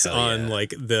 of us on like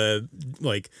the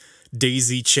like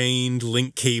daisy chained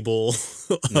link cable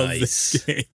of this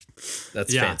game.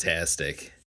 That's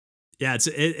fantastic. Yeah,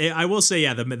 I will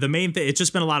say, the main thing, it's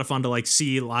just been a lot of fun to like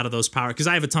see a lot of those power, because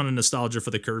I have a ton of nostalgia for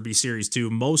the Kirby series too.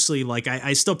 Mostly like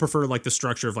I still prefer like the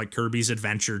structure of like Kirby's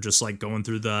Adventure, just like going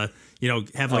through the, you know,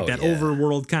 have like that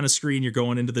overworld kind of screen. You're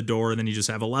going into the door and then you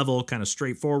just have a level kind of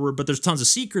straightforward, but there's tons of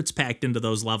secrets packed into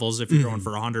those levels if you're going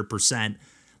for 100%.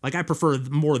 Like I prefer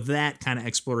more that kind of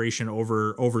exploration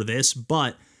over this,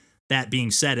 but that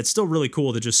being said, it's still really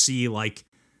cool to just see like,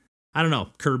 I don't know,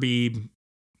 Kirby,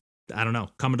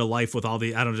 coming to life with all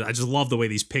the, I just love the way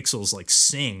these pixels like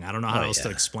sing. I don't know how else to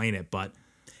explain it, but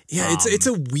yeah, it's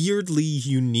a weirdly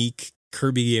unique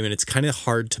Kirby game, and it's kind of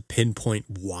hard to pinpoint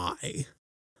why.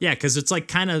 Yeah, because it's like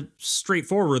kind of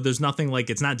straightforward. There's nothing like,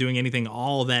 it's not doing anything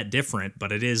all that different,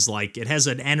 but it is like, it has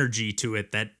an energy to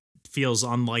it that feels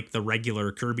unlike the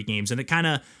regular Kirby games. And it kind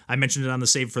of, I mentioned it on the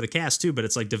Save for the Cast too, but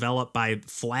it's like developed by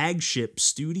Flagship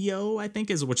Studio, I think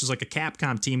which is like a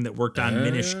Capcom team that worked on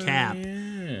Minish Cap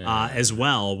as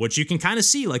well, which you can kind of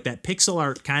see like that pixel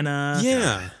art kind of,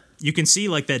 you can see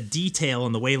like that detail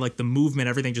and the way like the movement,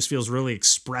 everything just feels really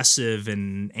expressive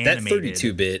and animated. That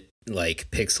 32-bit like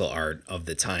pixel art of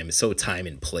the time is so time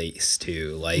and place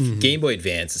too. Like Game Boy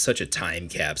Advance is such a time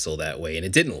capsule that way, and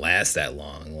it didn't last that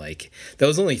long. Like that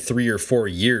was only 3 or 4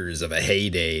 years of a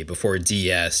heyday before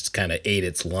DS kind of ate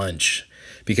its lunch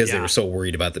because they were so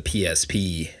worried about the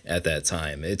PSP at that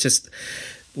time. It just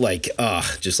like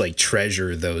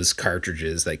treasure those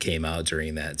cartridges that came out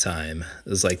during that time. It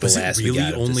was like was the last it really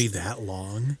we got only that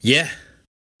long? Yeah.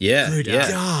 Good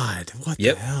God, what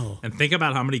the hell? And think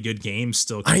about how many good games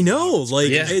still come I know, out.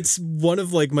 like it's one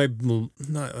of like my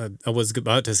I was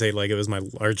about to say like it was my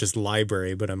largest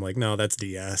library, but I'm like, no, that's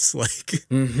DS. Like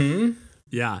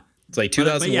yeah. It's like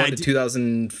 2001 to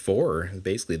 2004,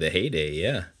 basically the heyday,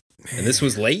 Man. And this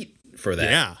was late for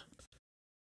that.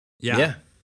 Yeah.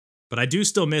 But I do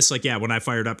still miss, like, when I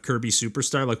fired up Kirby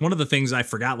Superstar, like, one of the things I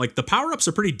forgot, like, the power-ups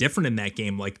are pretty different in that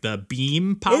game. Like, the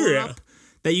beam power-up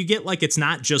that you get, like, it's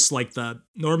not just like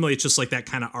normally it's just like that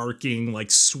kind of arcing,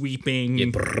 like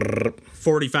sweeping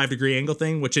 45-degree angle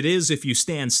thing, which it is if you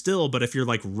stand still. But if you're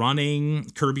like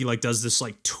running, Kirby like does this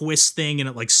like twist thing and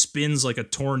it like spins like a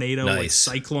tornado, like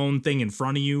cyclone thing in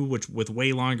front of you, which with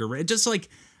way longer. It just like,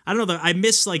 I don't know. I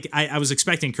miss like, I was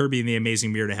expecting Kirby and the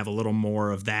Amazing Mirror to have a little more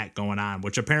of that going on,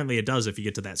 which apparently it does if you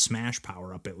get to that smash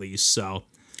power up at least. So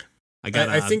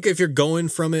I think if you're going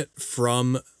from it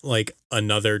from like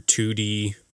another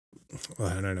 2D,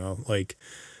 I don't know, like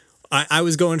I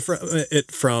was going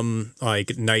from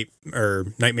like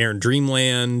Nightmare in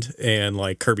Dreamland and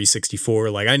like Kirby 64.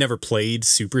 Like I never played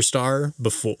Superstar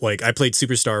before. Like I played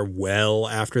Superstar well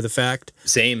after the fact.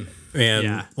 Same.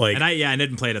 And I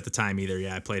didn't play it at the time either.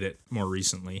 Yeah, I played it more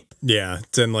recently. Yeah,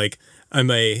 then like I'm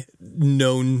a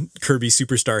known Kirby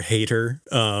Superstar hater.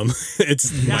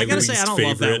 It's my I gotta least say I don't favorite.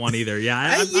 love that one either. Yeah,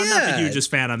 I'm not the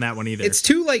hugest fan on that one either. It's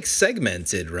too like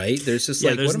segmented, right? There's just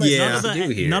like what am I supposed to do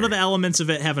here? None of the elements of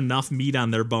it have enough meat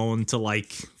on their bone to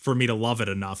like for me to love it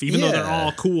enough. Even though they're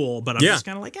all cool, but I'm just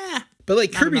kind of like But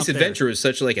like Kirby's Adventure is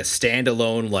such like a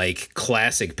standalone like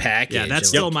classic package. Yeah, that's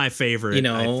still my favorite. You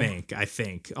know, I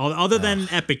think. Other than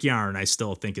Epic Yarn, I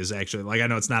still think is actually like I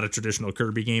know it's not a traditional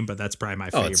Kirby game, but that's probably my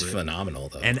favorite. Oh, it's phenomenal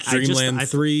though. And Dreamland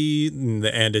 3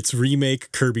 and its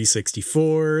remake Kirby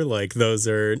 64, like those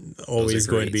are always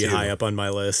going to be high up on my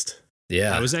list.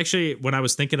 Yeah, I was actually when I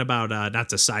was thinking about not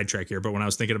to sidetrack here, but when I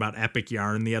was thinking about Epic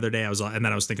Yarn the other day, I was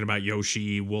thinking about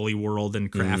Yoshi, Woolly World,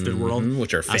 and Crafted World,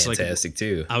 which are fantastic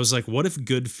too. I was like, what if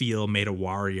Good Feel made a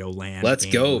Wario Land? Let's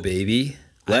go, baby.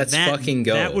 Let's fucking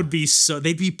go. That would be so.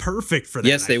 They'd be perfect for that.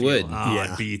 Yes, they would.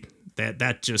 It'd be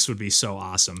that just would be so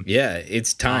awesome. Yeah,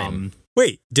 it's time.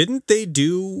 Wait, didn't they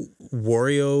do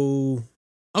Wario?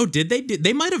 Oh, did they?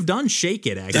 They might have done Shake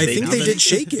It. Actually, I think they did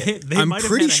Shake It. I'm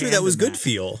pretty sure that was Good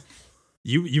Feel.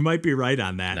 You might be right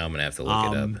on that. Now I'm gonna have to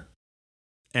look it up.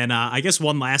 And I guess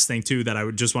one last thing too that I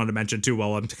would just wanted to mention too,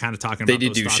 while I'm kind of talking about they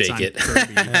did do Shake It.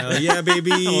 Hell yeah,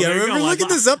 baby! I remember looking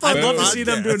this up. I'd love to see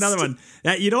them do another one.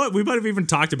 You know what? We might have even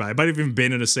talked about it. It might have even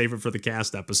been in a Save It for the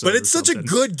Cast episode. But it's such a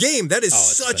good game. That is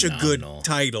such phenomenal. A good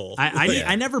title.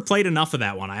 I never played enough of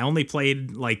that one. I only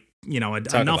played like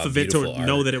enough of it to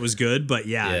know that it was good. But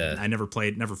I never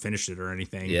finished it or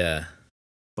anything. Yeah.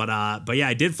 But yeah,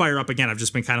 I did fire up again. I've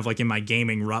just been kind of like in my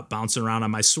gaming rut, bouncing around on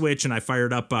my Switch, and I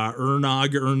fired up Earn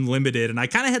Limited, and I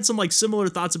kind of had some like similar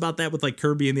thoughts about that with like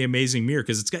Kirby and the Amazing Mirror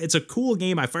because it's a cool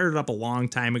game. I fired it up a long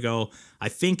time ago. I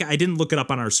think I didn't look it up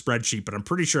on our spreadsheet, but I'm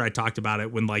pretty sure I talked about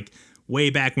it when like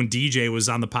way back when DJ was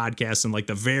on the podcast in like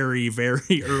the very,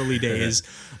 very early days.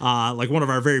 Like one of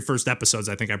our very first episodes,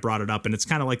 I think I brought it up, and it's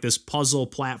kind of like this puzzle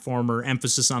platformer,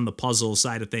 emphasis on the puzzle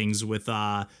side of things with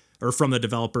or from the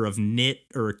developer of Knit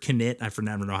or Knit. I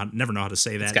never know how to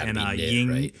say that. And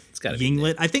Knit, it's gotta be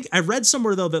Yinglet. I think I read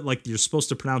somewhere though that like you're supposed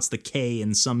to pronounce the K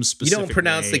in some specific way. You don't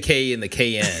pronounce the K in the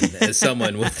KN as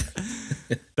someone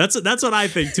with. That's what I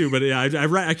think too. But yeah, I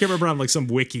can't remember on like some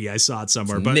wiki I saw it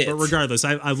somewhere. But regardless,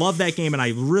 I love that game and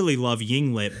I really love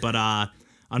Yinglet. But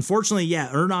unfortunately,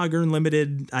 Earn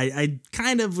Limited, I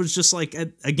kind of was just like,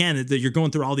 again, you're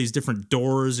going through all these different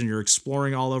doors and you're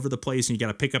exploring all over the place and you got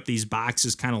to pick up these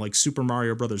boxes kind of like Super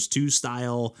Mario Brothers 2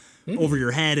 style over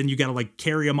your head and you got to like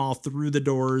carry them all through the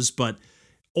doors, but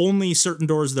only certain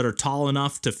doors that are tall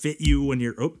enough to fit you when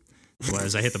you're,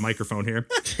 as I hit the microphone here.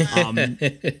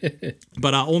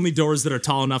 But only doors that are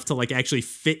tall enough to like actually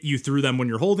fit you through them when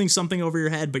you're holding something over your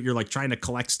head, but you're like trying to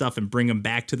collect stuff and bring them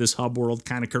back to this hub world,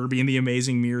 kind of Kirby and the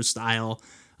Amazing Mirror style.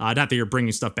 Not that you're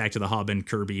bringing stuff back to the hub in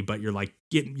Kirby, but you're like,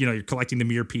 you're collecting the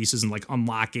mirror pieces and like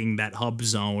unlocking that hub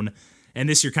zone. And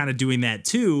this, you're kind of doing that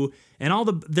too.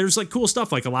 And there's like cool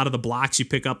stuff. Like a lot of the blocks you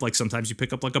pick up, like sometimes you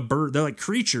pick up like a bird. They're like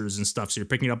creatures and stuff. So you're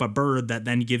picking up a bird that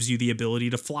then gives you the ability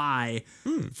to fly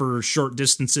for short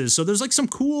distances. So there's like some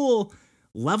cool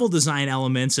level design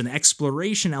elements and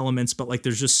exploration elements, but like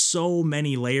there's just so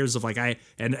many layers of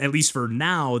and at least for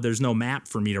now, there's no map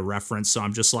for me to reference. So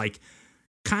I'm just like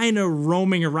kind of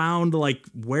roaming around, like,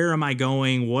 where am I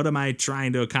going? What am I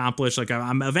trying to accomplish? Like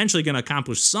I'm eventually going to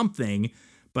accomplish something,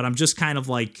 but I'm just kind of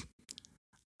like,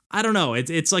 I don't know.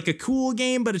 It's like a cool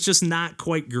game, but it's just not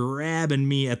quite grabbing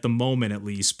me at the moment, at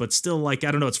least. But still, like,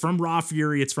 I don't know. It's from Raw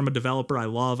Fury. It's from a developer I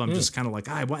love. I'm just kind of like,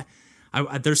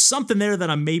 there's something there that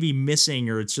I'm maybe missing,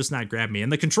 or it's just not grabbing me. And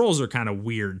the controls are kind of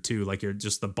weird too. Like you're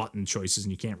just the button choices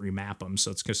and you can't remap them,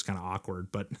 so it's just kind of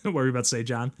awkward. But what were you about to say,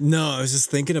 John? No, I was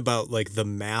just thinking about like the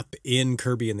map in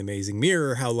Kirby and the Amazing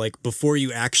Mirror. How like before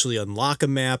you actually unlock a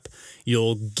map,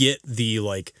 you'll get the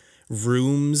like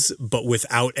rooms, but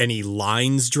without any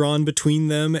lines drawn between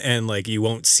them, and like you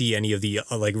won't see any of the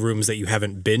like rooms that you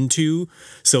haven't been to.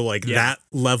 So like that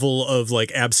level of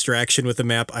like abstraction with the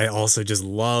map, I also just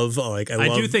love. Like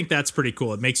I do think that's pretty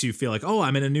cool. It makes you feel like, oh,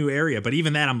 I'm in a new area. But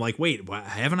even that, I'm like, wait,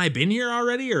 haven't I been here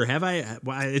already, or have I?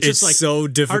 It's just like so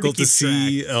difficult to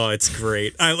see. Oh, it's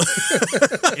great.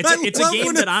 It's a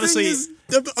game that honestly.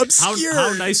 Obscure.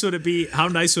 How nice would it be? How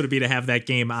nice would it be to have that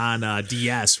game on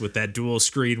DS with that dual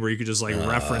screen where you could just like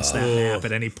reference that map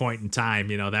at any point in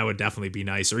time? You know, that would definitely be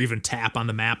nice. Or even tap on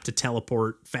the map to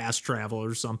teleport fast travel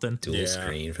or something. Dual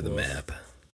screen for the map.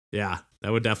 Yeah,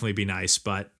 that would definitely be nice.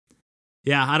 But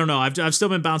yeah, I don't know. I've still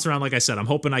been bouncing around. Like I said, I'm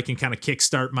hoping I can kind of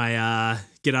kickstart my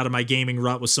get out of my gaming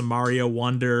rut with some Mario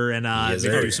Wonder and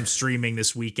maybe do some streaming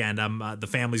this weekend. The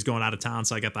family's going out of town,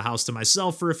 so I got the house to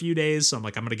myself for a few days. So I'm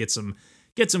like, I'm gonna get some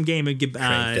gaming. Crank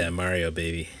that Mario,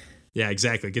 baby. Yeah,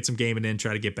 exactly. Get some gaming in,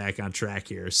 try to get back on track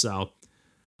here. So,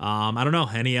 I don't know.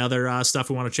 Any other stuff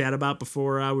we want to chat about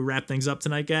before we wrap things up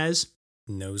tonight, guys?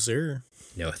 No, sir.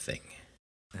 Nothing.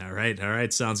 All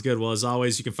right. Sounds good. Well, as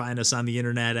always, you can find us on the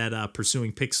internet at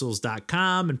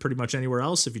pursuingpixels.com and pretty much anywhere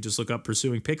else if you just look up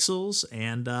Pursuing Pixels.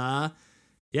 And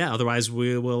otherwise,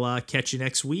 we will catch you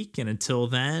next week. And until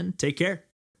then, take care.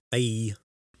 Bye.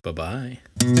 Bye-bye.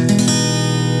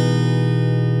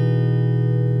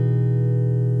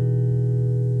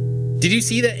 Did you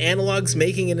see that Analog's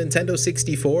making a Nintendo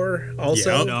 64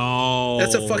 also? Yep. No.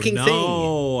 That's a fucking thing.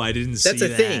 No, I didn't see that.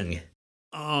 That's a thing.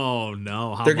 Oh,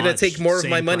 no. How They're going to much? take more of Same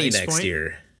my money price next point?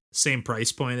 year. Same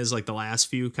price point as like the last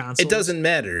few consoles? It doesn't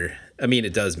matter. I mean,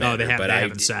 it does matter. Oh, they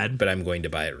haven't said? But I'm going to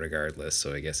buy it regardless,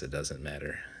 so I guess it doesn't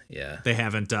matter. Yeah. They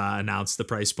haven't announced the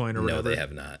price point or whatever? No, they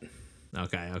have not.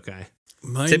 Okay.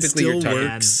 Mine Typically, still you're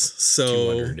works, so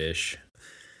 200-ish.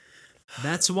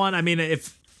 That's one. I mean,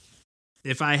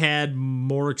 if I had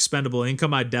more expendable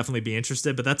income, I'd definitely be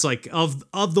interested. But that's like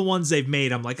of the ones they've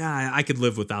made, I'm like, I could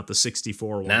live without the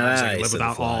 64 one. Nice, I could live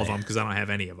without all of them because I don't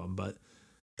have any of them. But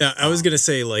yeah, I was gonna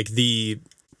say like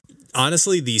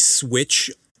honestly the Switch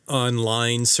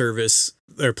online service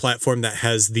or platform that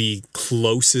has the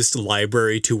closest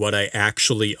library to what I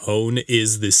actually own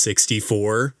is the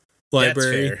 64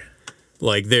 library. That's fair.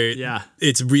 Like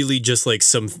it's really just like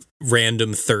some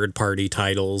random third party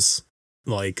titles,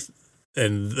 like,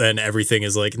 and then everything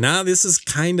is like, nah, this is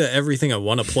kind of everything I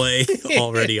want to play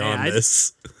already on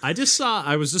this. I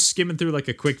was just skimming through like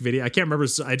a quick video. I can't remember.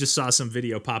 I just saw some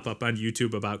video pop up on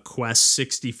YouTube about Quest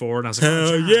 64, and I was like,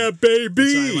 hell yeah,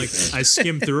 baby! So I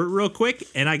skimmed through it real quick,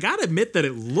 and I gotta admit that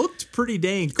it looked pretty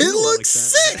dang cool. It looks like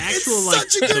sick.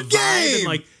 It's such a good game. And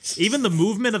like even the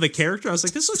movement of the character, I was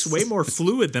like, this looks way more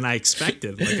fluid than I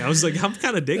expected. Like I was like, I'm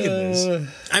kind of digging this.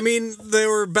 I mean, there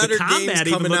were better games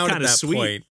coming out at that sweet.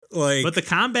 point. Like, but the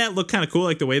combat looked kind of cool,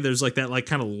 like the way there's like that like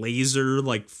kind of laser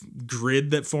like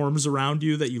grid that forms around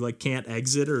you that you like can't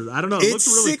exit, or I don't know. It looks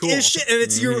really cool. As shit, and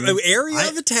it's your area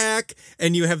of attack,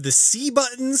 and you have the C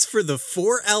buttons for the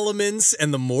 4 elements,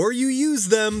 and the more you use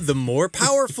them, the more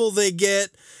powerful they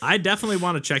get. I definitely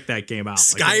want to check that game out.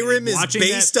 Skyrim is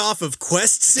based off of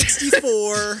Quest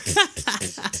 64.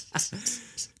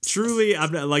 Truly,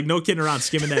 I'm not, like, no kidding around.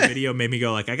 Skimming that video made me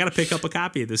go like, I gotta pick up a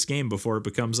copy of this game before it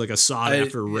becomes like a sought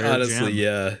after rare honestly, gem.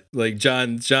 yeah. Like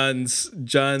John's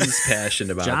passion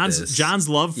about this. John's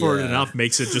love for it enough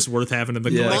makes it just worth having in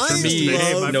the collection. For me,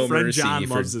 hey, my no friend mercy John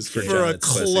for, loves this game. For a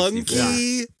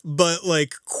clunky but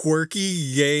like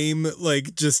quirky game,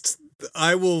 like just.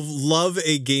 I will love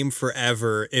a game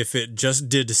forever if it just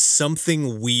did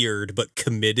something weird but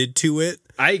committed to it.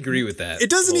 I agree with that. It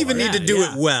doesn't even need to do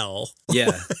it well.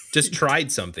 Yeah, just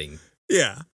tried something.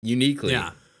 Yeah, uniquely.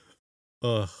 Yeah,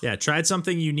 yeah. Tried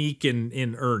something unique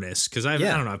in earnest, because I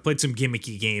don't know. I've played some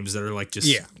gimmicky games that are like just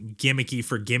gimmicky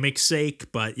for gimmick's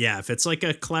sake. But yeah, if it's like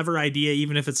a clever idea,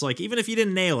 even if you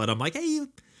didn't nail it, I'm like, hey, you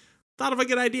thought of a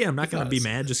good idea. I'm not going to be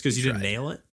mad just because you didn't nail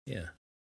it. Yeah.